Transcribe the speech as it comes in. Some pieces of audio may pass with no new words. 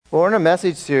Well, we're in a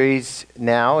message series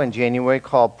now in January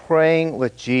called Praying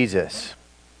with Jesus.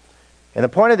 And the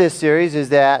point of this series is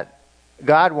that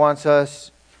God wants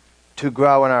us to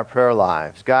grow in our prayer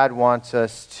lives. God wants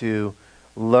us to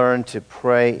learn to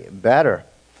pray better.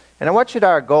 And what should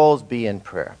our goals be in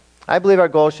prayer? I believe our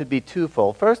goals should be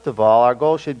twofold. First of all, our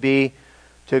goal should be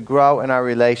to grow in our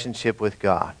relationship with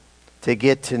God, to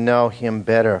get to know Him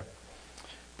better.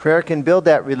 Prayer can build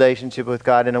that relationship with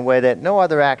God in a way that no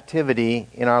other activity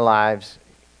in our lives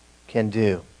can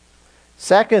do.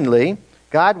 Secondly,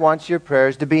 God wants your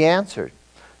prayers to be answered.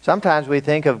 Sometimes we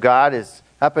think of God as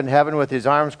up in heaven with His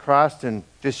arms crossed and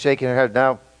just shaking our head.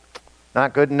 No,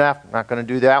 not good enough. Not going to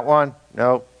do that one.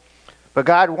 No. But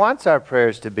God wants our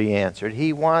prayers to be answered.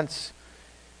 He wants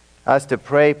us to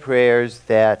pray prayers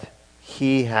that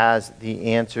He has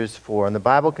the answers for. And the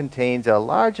Bible contains a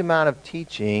large amount of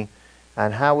teaching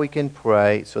on how we can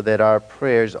pray so that our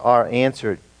prayers are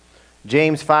answered.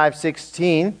 James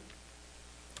 5:16.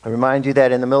 I remind you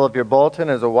that in the middle of your bulletin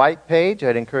is a white page.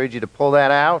 I'd encourage you to pull that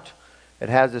out. It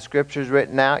has the scriptures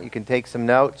written out. You can take some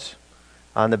notes.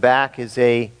 On the back is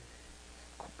a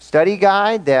study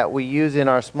guide that we use in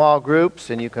our small groups,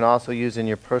 and you can also use in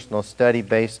your personal study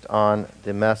based on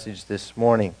the message this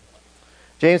morning.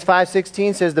 James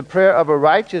 5:16 says, "The prayer of a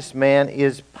righteous man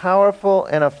is powerful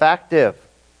and effective."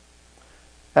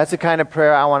 That's the kind of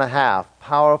prayer I want to have.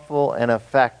 Powerful and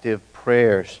effective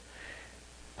prayers.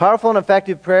 Powerful and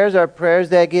effective prayers are prayers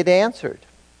that get answered,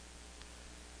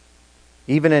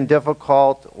 even in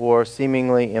difficult or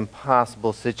seemingly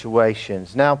impossible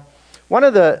situations. Now, one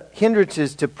of the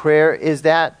hindrances to prayer is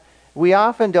that we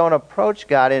often don't approach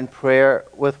God in prayer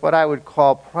with what I would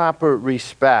call proper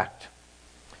respect.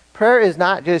 Prayer is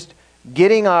not just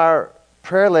getting our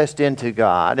prayer list into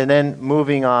God and then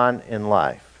moving on in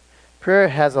life. Prayer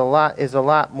is a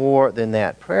lot more than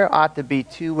that. Prayer ought to be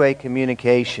two-way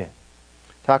communication.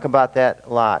 Talk about that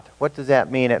a lot. What does that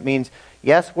mean? It means,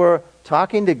 yes, we're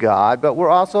talking to God, but we're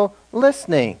also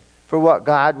listening for what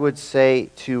God would say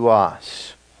to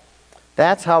us.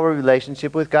 That's how a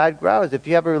relationship with God grows. If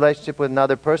you have a relationship with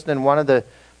another person and one of the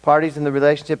parties in the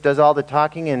relationship does all the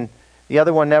talking and the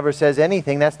other one never says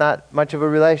anything, that's not much of a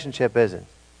relationship, is it?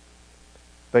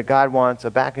 But God wants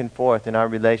a back and forth in our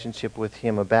relationship with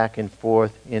Him, a back and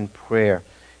forth in prayer.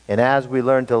 And as we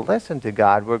learn to listen to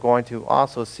God, we're going to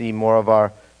also see more of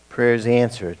our prayers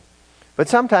answered. But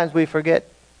sometimes we forget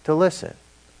to listen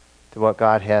to what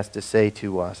God has to say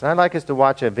to us. And I'd like us to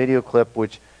watch a video clip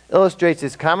which illustrates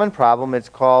this common problem. It's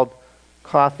called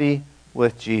Coffee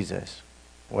with Jesus.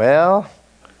 Well,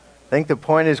 I think the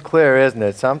point is clear, isn't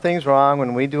it? Something's wrong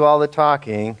when we do all the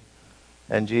talking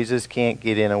and Jesus can't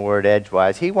get in a word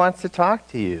edgewise. He wants to talk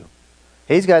to you.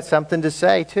 He's got something to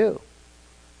say too.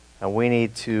 And we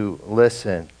need to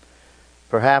listen.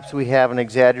 Perhaps we have an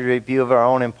exaggerated view of our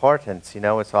own importance. You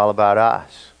know, it's all about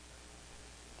us.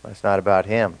 It's not about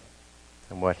Him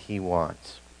and what He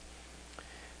wants.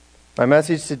 My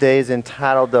message today is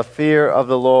entitled, "The Fear of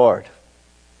the Lord."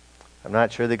 I'm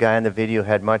not sure the guy in the video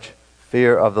had much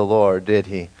fear of the Lord, did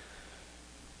he?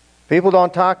 People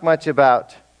don't talk much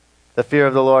about the fear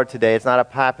of the Lord today. It's not a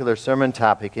popular sermon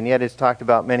topic, and yet it's talked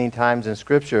about many times in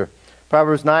Scripture.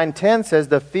 Proverbs 9:10 says,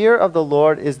 "The fear of the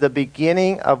Lord is the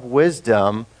beginning of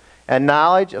wisdom, and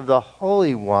knowledge of the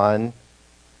Holy One,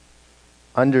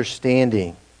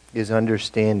 understanding is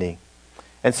understanding."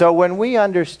 And so when we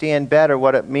understand better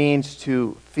what it means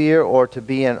to fear or to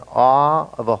be in awe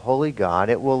of a holy God,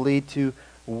 it will lead to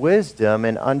wisdom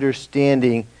and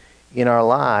understanding in our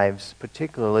lives,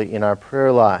 particularly in our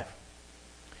prayer life.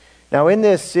 Now, in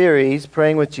this series,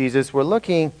 Praying with Jesus, we're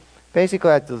looking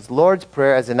basically at the Lord's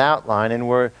Prayer as an outline, and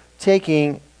we're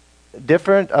taking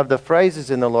different of the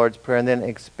phrases in the Lord's Prayer and then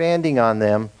expanding on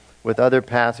them with other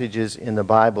passages in the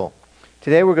Bible.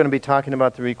 Today we're going to be talking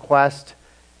about the request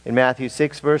in Matthew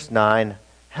 6, verse 9,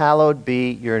 "Hallowed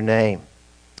be your name."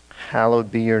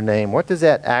 Hallowed be your name. What does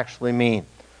that actually mean?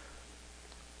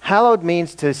 Hallowed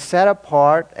means to set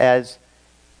apart as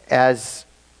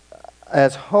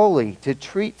holy, to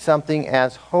treat something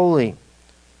as holy.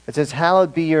 It says,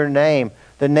 "Hallowed be your name,"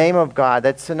 the name of God.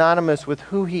 That's synonymous with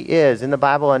who He is. In the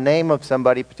Bible, a name of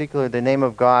somebody, particularly the name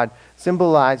of God,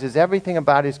 symbolizes everything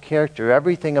about His character,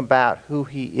 everything about who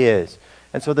He is.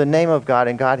 And so the name of God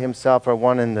and God Himself are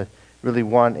one and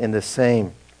the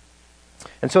same.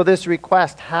 And so this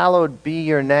request, "Hallowed be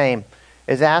your name,"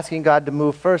 is asking God to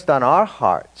move first on our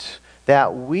hearts,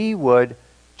 that we would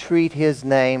treat His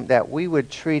name, that we would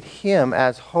treat Him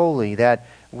as holy, that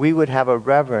we would have a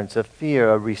reverence, a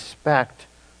fear, a respect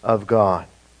of God.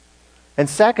 And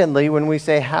secondly, when we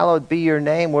say, "Hallowed be your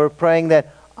name," we're praying that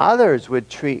others would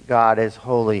treat God as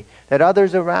holy, that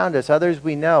others around us, others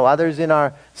we know, others in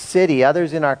our city,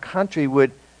 others in our country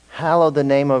would hallow the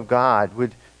name of God,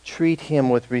 would treat Him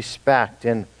with respect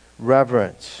and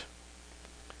reverence.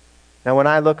 Now, when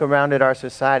I look around at our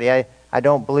society, I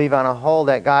don't believe on a whole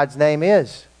that God's name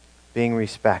is being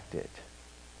respected,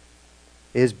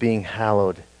 is being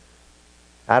hallowed.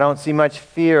 I don't see much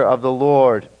fear of the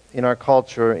Lord in our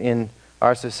culture, in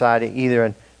our society either.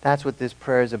 And that's what this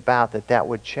prayer is about, that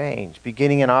would change,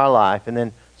 beginning in our life and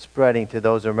then spreading to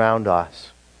those around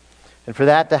us. And for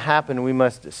that to happen, we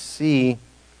must see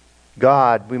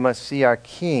God, we must see our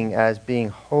King as being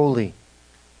holy.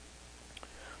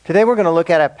 Today we're going to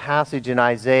look at a passage in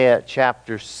Isaiah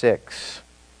chapter 6.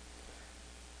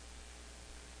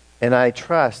 And I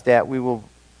trust that we will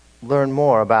learn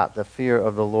more about the fear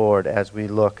of the Lord as we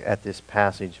look at this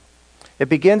passage. It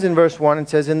begins in verse 1 and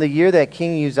says, "In the year that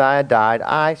King Uzziah died,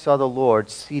 I saw the Lord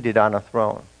seated on a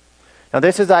throne." Now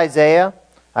this is Isaiah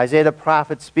the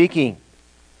prophet speaking.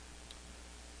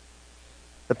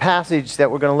 The passage that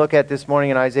we're going to look at this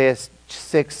morning in Isaiah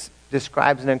 6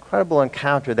 describes an incredible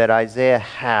encounter that Isaiah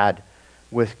had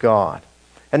with God.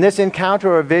 And this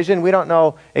encounter or vision, we don't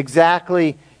know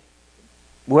exactly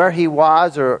where he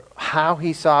was or how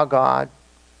he saw God,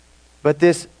 but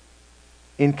this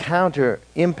encounter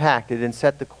impacted and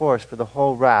set the course for the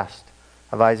whole rest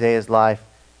of Isaiah's life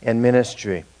and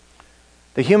ministry.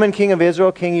 The human king of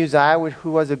Israel, King Uzziah,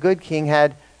 who was a good king,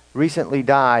 had recently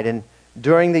died, and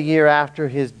during the year after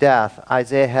his death,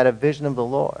 Isaiah had a vision of the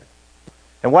Lord.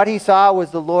 And what he saw was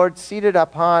the Lord seated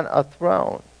upon a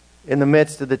throne in the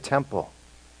midst of the temple.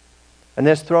 And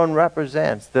this throne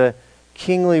represents the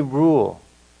kingly rule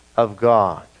of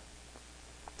God.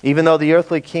 Even though the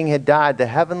earthly king had died, the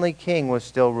heavenly king was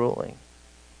still ruling.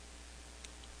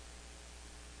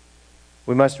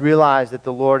 We must realize that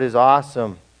the Lord is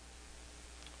awesome.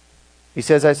 He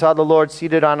says, "I saw the Lord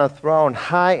seated on a throne,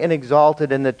 high and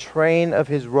exalted, and the train of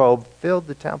his robe filled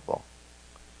the temple."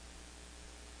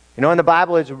 You know, in the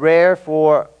Bible, it's rare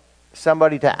for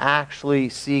somebody to actually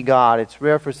see God. It's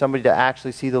rare for somebody to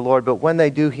actually see the Lord. But when they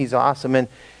do, He's awesome. And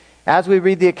as we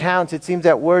read the accounts, it seems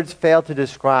that words fail to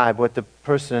describe what the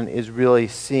person is really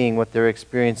seeing, what they're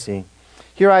experiencing.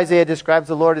 Here Isaiah describes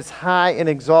the Lord as high and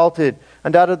exalted.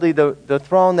 Undoubtedly, the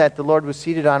throne that the Lord was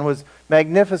seated on was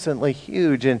magnificently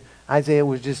huge, and Isaiah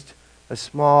was just a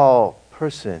small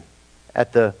person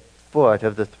at the foot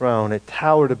of the throne. It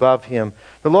towered above him.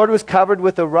 The Lord was covered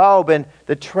with a robe, and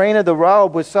the train of the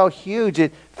robe was so huge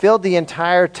it filled the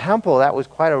entire temple. That was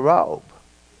quite a robe.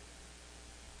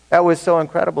 That was so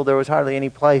incredible there was hardly any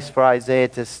place for Isaiah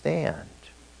to stand.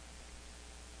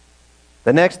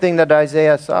 The next thing that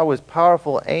Isaiah saw was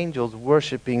powerful angels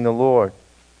worshiping the Lord.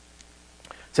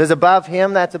 It says above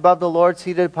him, that's above the Lord,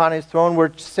 seated upon his throne,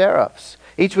 were seraphs,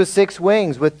 each with 6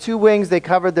 wings. With 2 wings they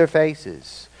covered their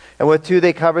faces, and with 2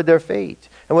 they covered their feet,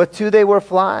 and with 2 they were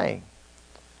flying.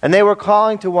 And they were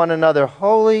calling to one another,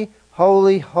 "Holy,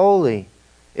 holy, holy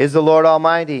is the Lord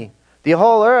Almighty. The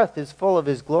whole earth is full of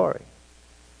His glory."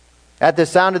 At the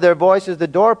sound of their voices, the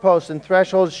doorposts and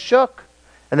thresholds shook,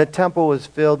 and the temple was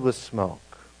filled with smoke.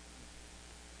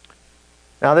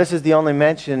 Now, this is the only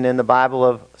mention in the Bible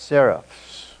of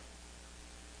seraphs.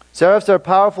 Seraphs are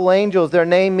powerful angels. Their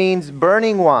name means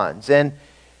burning ones, and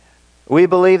we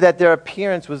believe that their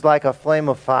appearance was like a flame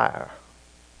of fire.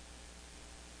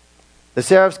 The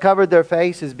seraphs covered their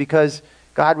faces because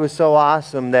God was so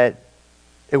awesome that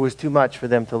it was too much for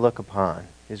them to look upon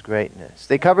His greatness.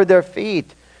 They covered their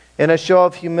feet in a show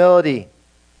of humility.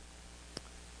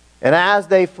 And as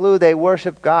they flew, they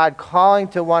worshiped God, calling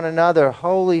to one another,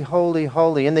 "Holy, holy,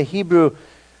 holy." In the Hebrew,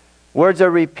 words are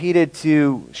repeated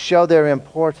to show their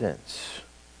importance.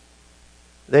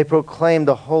 They proclaimed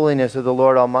the holiness of the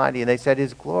Lord Almighty, and they said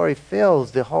His glory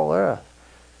fills the whole earth.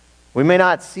 We may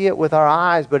not see it with our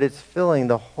eyes, but it's filling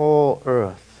the whole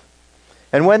earth.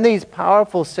 And when these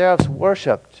powerful seraphs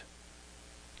worshipped,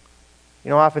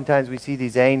 oftentimes we see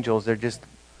these angels, they're just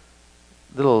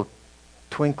little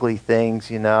twinkly things,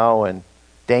 and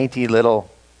dainty little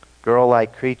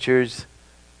girl-like creatures.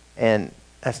 And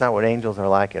that's not what angels are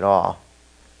like at all.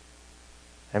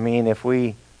 I mean, if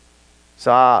we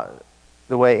saw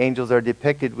the way angels are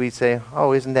depicted, we'd say,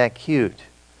 "Oh, isn't that cute?"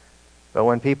 But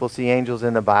when people see angels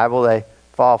in the Bible, they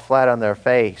fall flat on their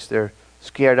face. They're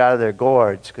scared out of their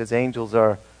gourds because angels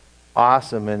are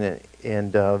awesome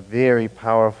and very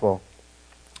powerful.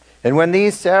 And when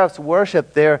these seraphs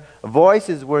worshiped, their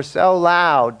voices were so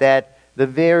loud that the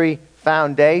very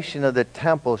foundation of the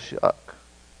temple shook.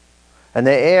 And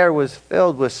the air was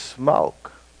filled with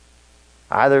smoke.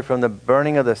 either from the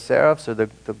burning of the seraphs or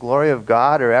the glory of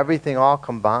God or everything all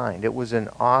combined. It was an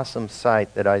awesome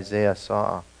sight that Isaiah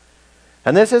saw.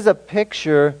 And this is a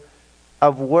picture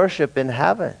of worship in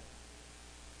heaven.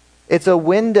 It's a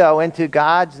window into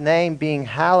God's name being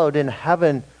hallowed in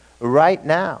heaven right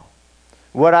now.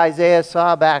 What Isaiah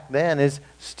saw back then is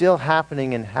still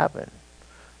happening in heaven.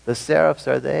 The seraphs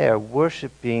are there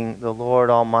worshiping the Lord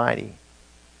Almighty.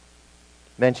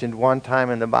 Mentioned one time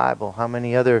in the Bible. How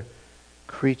many other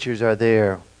creatures are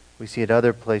there? We see at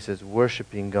other places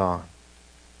worshiping God.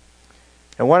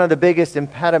 And one of the biggest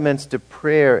impediments to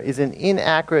prayer is an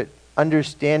inaccurate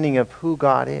understanding of who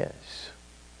God is.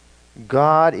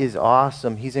 God is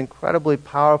awesome. He's incredibly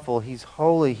powerful. He's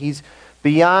holy. He's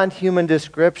beyond human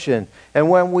description. And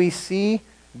when we see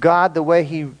God the way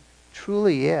He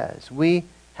truly is, we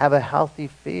have a healthy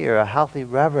fear, a healthy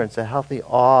reverence, a healthy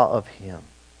awe of Him.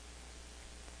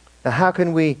 Now, how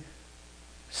can we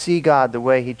see God the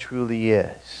way He truly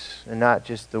is, and not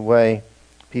just the way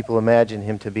people imagine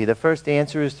Him to be? The first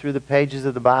answer is through the pages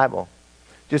of the Bible.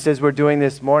 Just as we're doing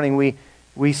this morning,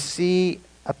 we see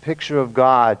a picture of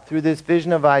God. Through this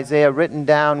vision of Isaiah written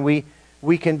down,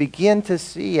 we can begin to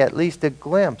see at least a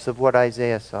glimpse of what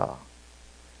Isaiah saw.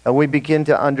 And we begin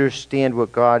to understand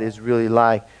what God is really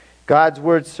like. God's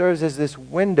Word serves as this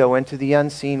window into the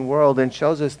unseen world and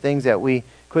shows us things that we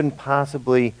couldn't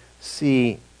possibly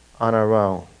see on our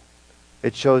own.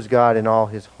 It shows God in all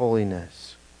His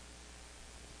holiness.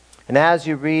 And as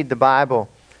you read the Bible,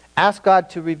 ask God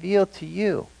to reveal to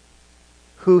you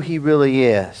who He really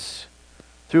is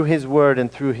through His Word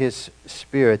and through His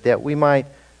Spirit, that we might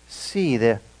see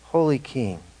the Holy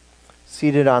King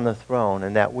seated on the throne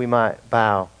and that we might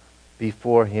bow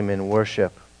before Him in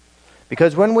worship.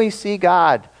 Because when we see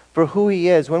God for who He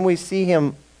is, when we see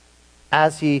Him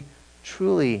as He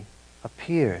truly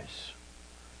appears,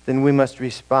 then we must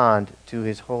respond to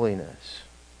His holiness.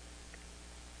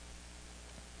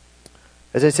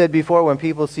 As I said before, when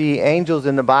people see angels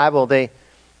in the Bible, they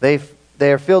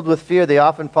are filled with fear. They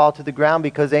often fall to the ground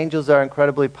because angels are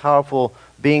incredibly powerful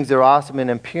beings. They're awesome in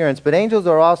appearance, but angels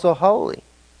are also holy.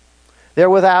 They're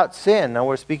without sin. Now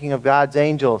we're speaking of God's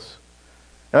angels.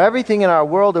 Now everything in our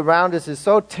world around us is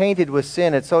so tainted with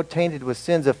sin. It's so tainted with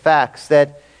sin's effects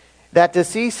that to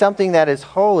see something that is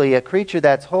holy, a creature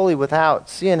that's holy without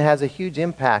sin, has a huge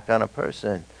impact on a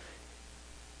person.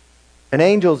 And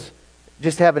angels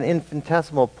just have an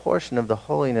infinitesimal portion of the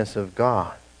holiness of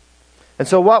God. And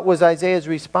so what was Isaiah's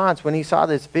response when he saw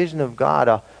this vision of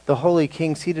God, the Holy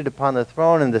King seated upon the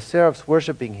throne and the seraphs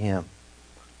worshiping Him?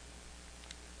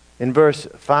 In verse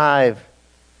 5,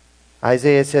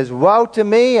 Isaiah says, "Woe to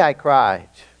me," I cried.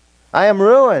 "I am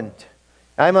ruined.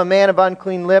 I am a man of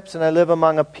unclean lips, and I live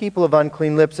among a people of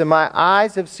unclean lips, and my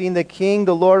eyes have seen the King,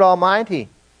 the Lord Almighty."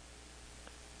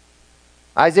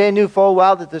 Isaiah knew full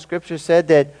well that the Scripture said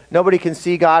that nobody can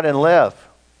see God and live.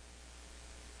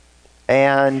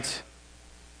 And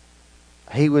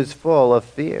he was full of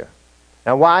fear.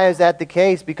 Now why is that the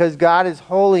case? Because God is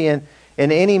holy and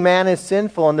any man is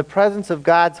sinful, and the presence of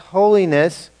God's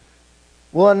holiness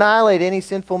will annihilate any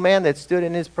sinful man that stood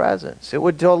in His presence. It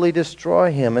would totally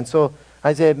destroy him. And so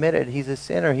Isaiah admitted he's a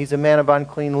sinner. He's a man of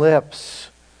unclean lips.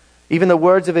 Even the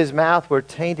words of his mouth were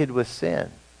tainted with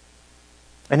sin.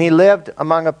 And he lived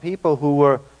among a people who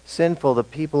were sinful, the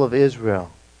people of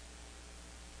Israel.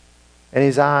 And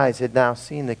his eyes had now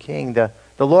seen the King, the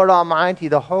Lord Almighty,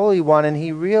 the Holy One, and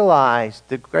he realized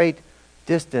the great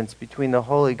distance between the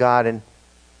holy God and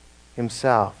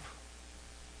himself,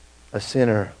 a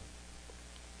sinner.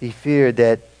 He feared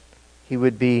that he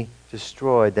would be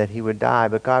destroyed, that he would die,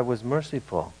 but God was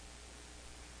merciful.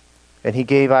 And He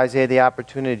gave Isaiah the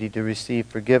opportunity to receive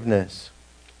forgiveness.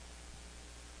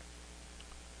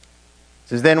 It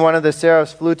says, "Then one of the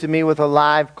seraphs flew to me with a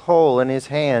live coal in his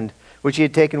hand, which he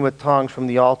had taken with tongs from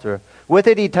the altar. With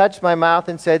it he touched my mouth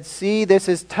and said, 'See, this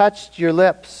has touched your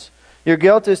lips. Your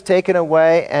guilt is taken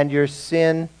away and your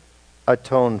sin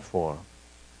atoned for.'"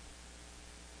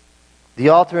 The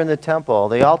altar in the temple.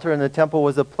 The altar in the temple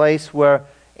was a place where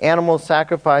animal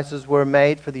sacrifices were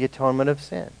made for the atonement of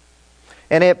sin.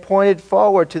 And it pointed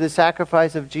forward to the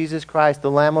sacrifice of Jesus Christ,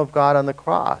 the Lamb of God on the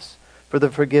cross, for the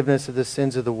forgiveness of the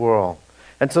sins of the world.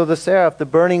 And so the seraph, the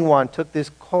burning one, took this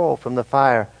coal from the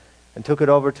fire and took it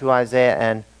over to Isaiah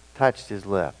and touched his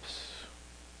lips.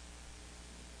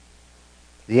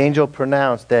 The angel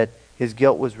pronounced that his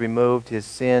guilt was removed, his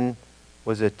sin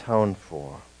was atoned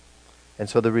for. And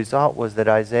so the result was that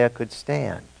Isaiah could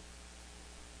stand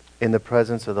in the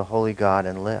presence of the holy God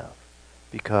and live,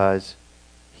 because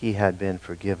he had been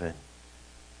forgiven.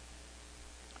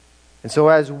 And so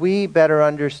as we better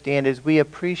understand, as we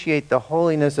appreciate the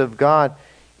holiness of God,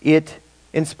 it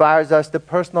inspires us to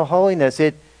personal holiness.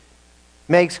 It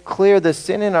makes clear the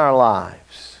sin in our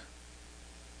lives.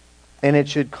 And it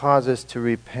should cause us to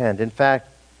repent. In fact,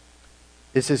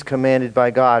 this is commanded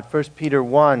by God. 1 Peter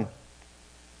 1,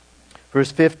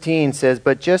 verse 15 says,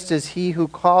 "But just as he who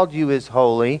called you is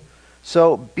holy,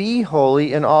 so be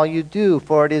holy in all you do.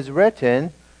 For it is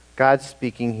written," God's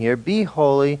speaking here, "Be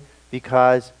holy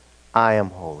because I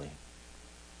am holy."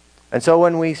 And so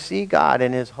when we see God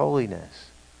in His holiness,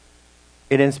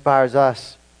 it inspires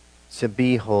us to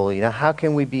be holy. Now, how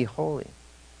can we be holy?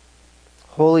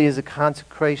 Holy is a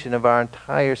consecration of our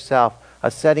entire self, a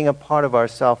setting apart of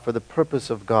ourself for the purpose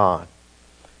of God.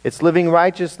 It's living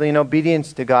righteously in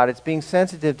obedience to God. It's being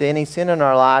sensitive to any sin in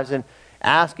our lives and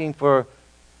asking for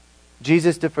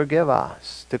Jesus to forgive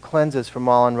us, to cleanse us from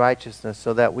all unrighteousness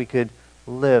so that we could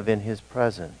live in His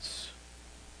presence.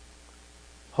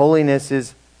 Holiness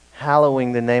is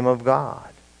hallowing the name of God.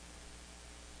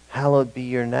 Hallowed be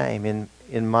your name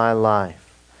in my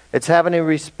life. It's having a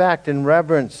respect and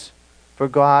reverence for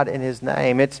God and His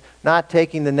name. It's not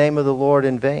taking the name of the Lord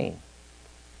in vain,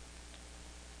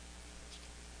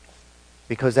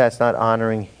 because that's not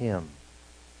honoring Him.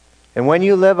 And when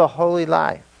you live a holy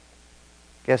life,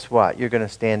 guess what? You're going to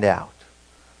stand out.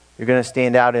 You're going to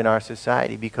stand out in our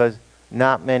society because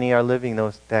not many are living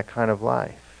that kind of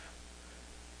life.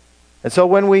 And so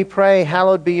when we pray,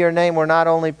 "Hallowed be your name," we're not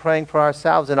only praying for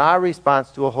ourselves in our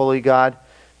response to a holy God,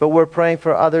 but we're praying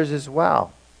for others as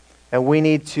well. And we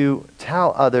need to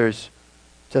tell others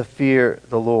to fear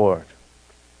the Lord.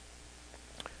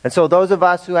 And so those of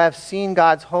us who have seen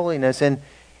God's holiness and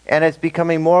it's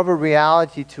becoming more of a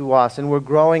reality to us, and we're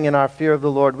growing in our fear of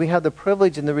the Lord, we have the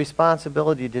privilege and the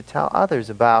responsibility to tell others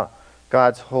about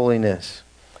God's holiness.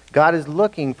 God is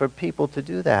looking for people to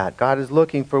do that. God is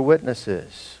looking for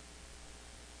witnesses.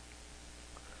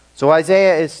 So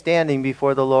Isaiah is standing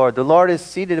before the Lord. The Lord is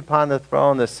seated upon the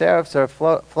throne. The seraphs are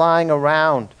flying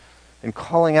around and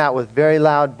calling out with very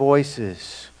loud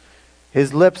voices.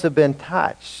 His lips have been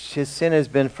touched. His sin has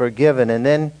been forgiven. And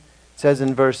then it says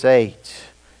in verse 8,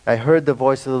 "I heard the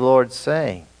voice of the Lord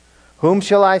saying, 'Whom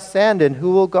shall I send, and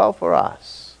who will go for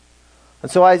us?'" And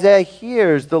so Isaiah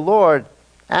hears the Lord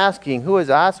asking, who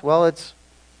is us? Well, it's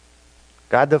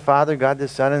God the Father, God the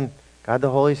Son, and God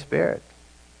the Holy Spirit.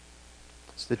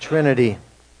 It's the Trinity.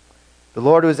 The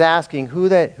Lord was asking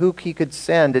who He could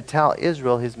send to tell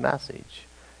Israel His message.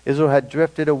 Israel had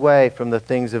drifted away from the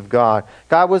things of God.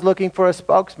 God was looking for a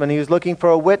spokesman. He was looking for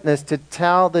a witness to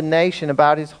tell the nation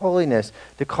about His holiness,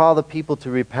 to call the people to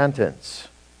repentance.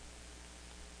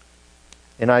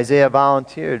 And Isaiah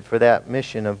volunteered for that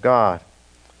mission of God.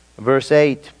 Verse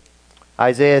 8,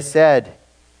 Isaiah said,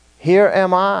 "Here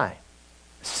am I,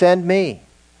 send me."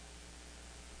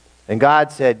 And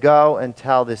God said, "Go and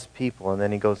tell this people." And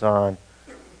then He goes on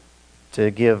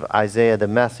to give Isaiah the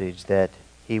message that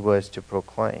he was to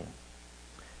proclaim.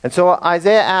 And so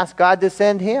Isaiah asked God to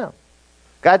send him.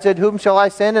 God said, "Whom shall I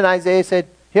send?" And Isaiah said,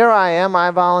 "Here I am,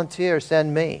 I volunteer,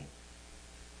 send me.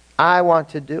 I want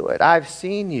to do it. I've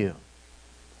seen you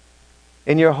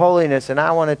in your holiness, and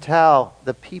I want to tell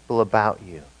the people about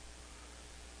you."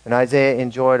 And Isaiah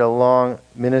enjoyed a long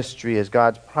ministry as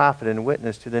God's prophet and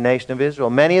witness to the nation of Israel.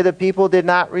 Many of the people did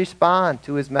not respond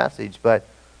to his message, but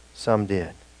some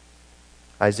did.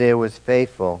 Isaiah was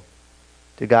faithful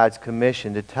to God's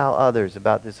commission to tell others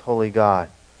about this holy God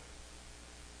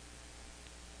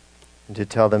and to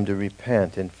tell them to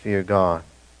repent and fear God.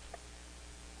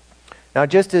 Now,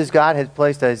 just as God has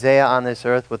placed Isaiah on this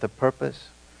earth with a purpose,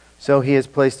 so He has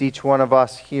placed each one of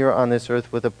us here on this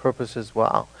earth with a purpose as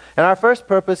well. And our first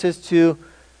purpose is to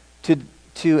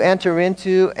enter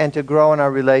into and to grow in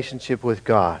our relationship with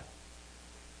God.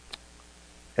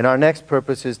 And our next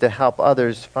purpose is to help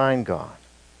others find God.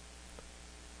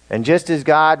 And just as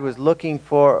God was looking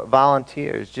for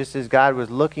volunteers, just as God was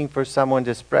looking for someone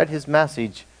to spread His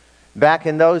message back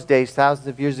in those days, thousands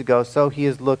of years ago, so He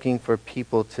is looking for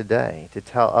people today to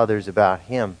tell others about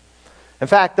Him. In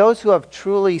fact, those who have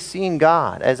truly seen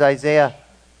God, as Isaiah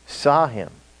saw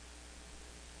Him,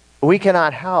 we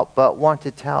cannot help but want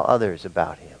to tell others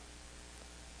about Him.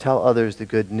 Tell others the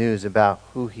good news about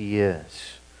who He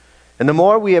is. And the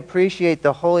more we appreciate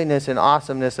the holiness and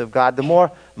awesomeness of God, the more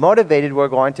motivated we're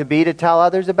going to be to tell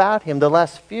others about Him, the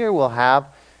less fear we'll have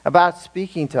about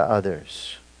speaking to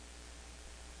others.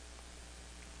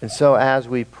 And so as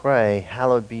we pray,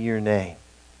 "Hallowed be your name,"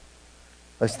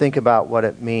 let's think about what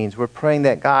it means. We're praying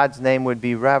that God's name would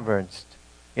be reverenced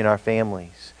in our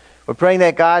families. We're praying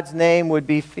that God's name would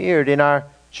be feared in our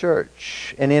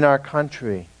church and in our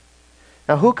country.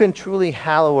 Now, who can truly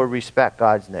hallow or respect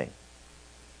God's name?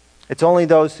 It's only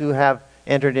those who have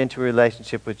entered into a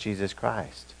relationship with Jesus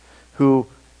Christ, who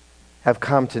have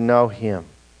come to know Him.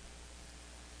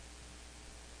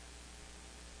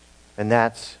 And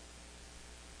that's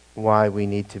why we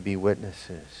need to be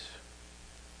witnesses.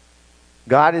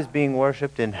 God is being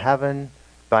worshipped in heaven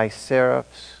by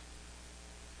seraphs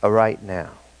right now.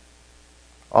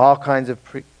 All kinds of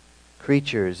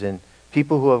creatures and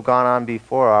people who have gone on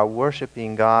before are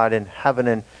worshiping God in heaven,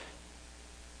 and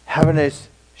heaven is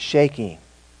shaking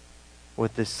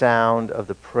with the sound of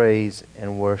the praise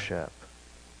and worship.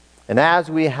 And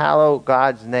as we hallow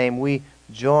God's name, we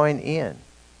join in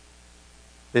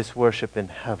this worship in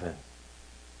heaven.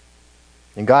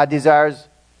 And God desires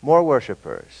more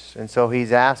worshipers. And so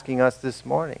He's asking us this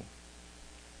morning,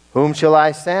 whom shall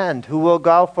I send? Who will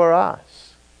go for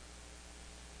us?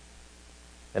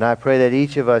 And I pray that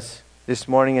each of us this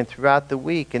morning and throughout the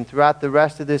week and throughout the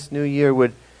rest of this new year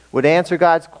would answer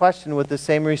God's question with the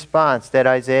same response that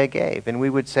Isaiah gave. And we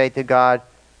would say to God,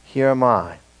 here am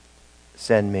I,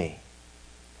 send me.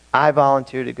 I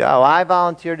volunteer to go. I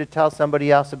volunteer to tell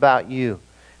somebody else about you.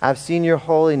 I've seen your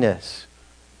holiness.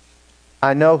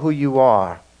 I know who you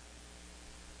are.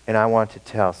 And I want to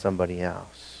tell somebody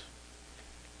else.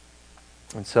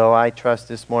 And so I trust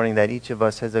this morning that each of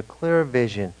us has a clear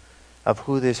vision of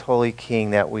who this holy King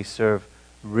that we serve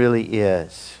really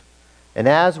is. And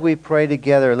as we pray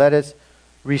together, let us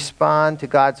respond to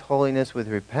God's holiness with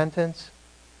repentance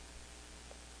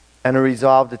and a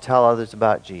resolve to tell others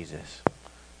about Jesus,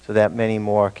 so that many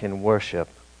more can worship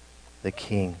the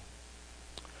King.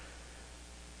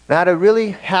 Now, to really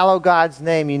hallow God's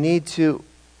name, you need to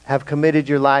have committed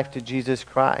your life to Jesus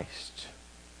Christ.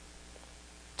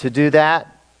 To do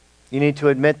that, you need to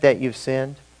admit that you've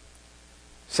sinned.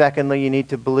 Secondly, you need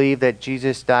to believe that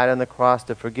Jesus died on the cross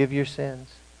to forgive your sins.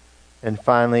 And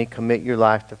finally, commit your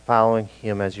life to following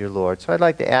Him as your Lord. So I'd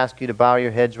like to ask you to bow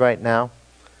your heads right now.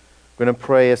 We're going to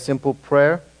pray a simple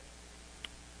prayer.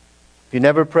 If you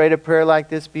never prayed a prayer like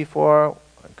this before,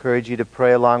 I encourage you to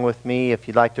pray along with me. If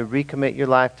you'd like to recommit your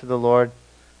life to the Lord,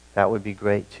 that would be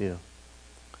great too.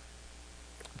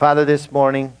 Father, this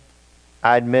morning,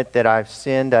 I admit that I've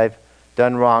sinned. I've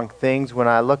done wrong things. When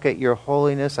I look at your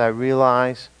holiness, I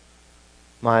realize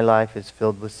my life is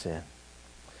filled with sin.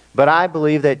 But I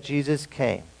believe that Jesus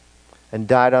came and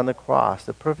died on the cross,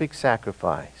 the perfect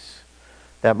sacrifice,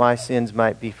 that my sins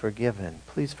might be forgiven.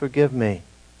 Please forgive me.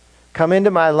 Come into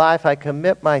my life. I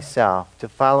commit myself to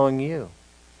following you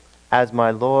as my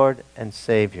Lord and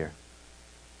Savior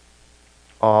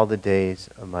all the days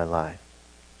of my life.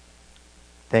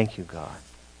 Thank you, God,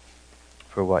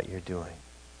 for what you're doing.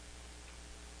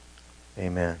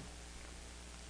 Amen.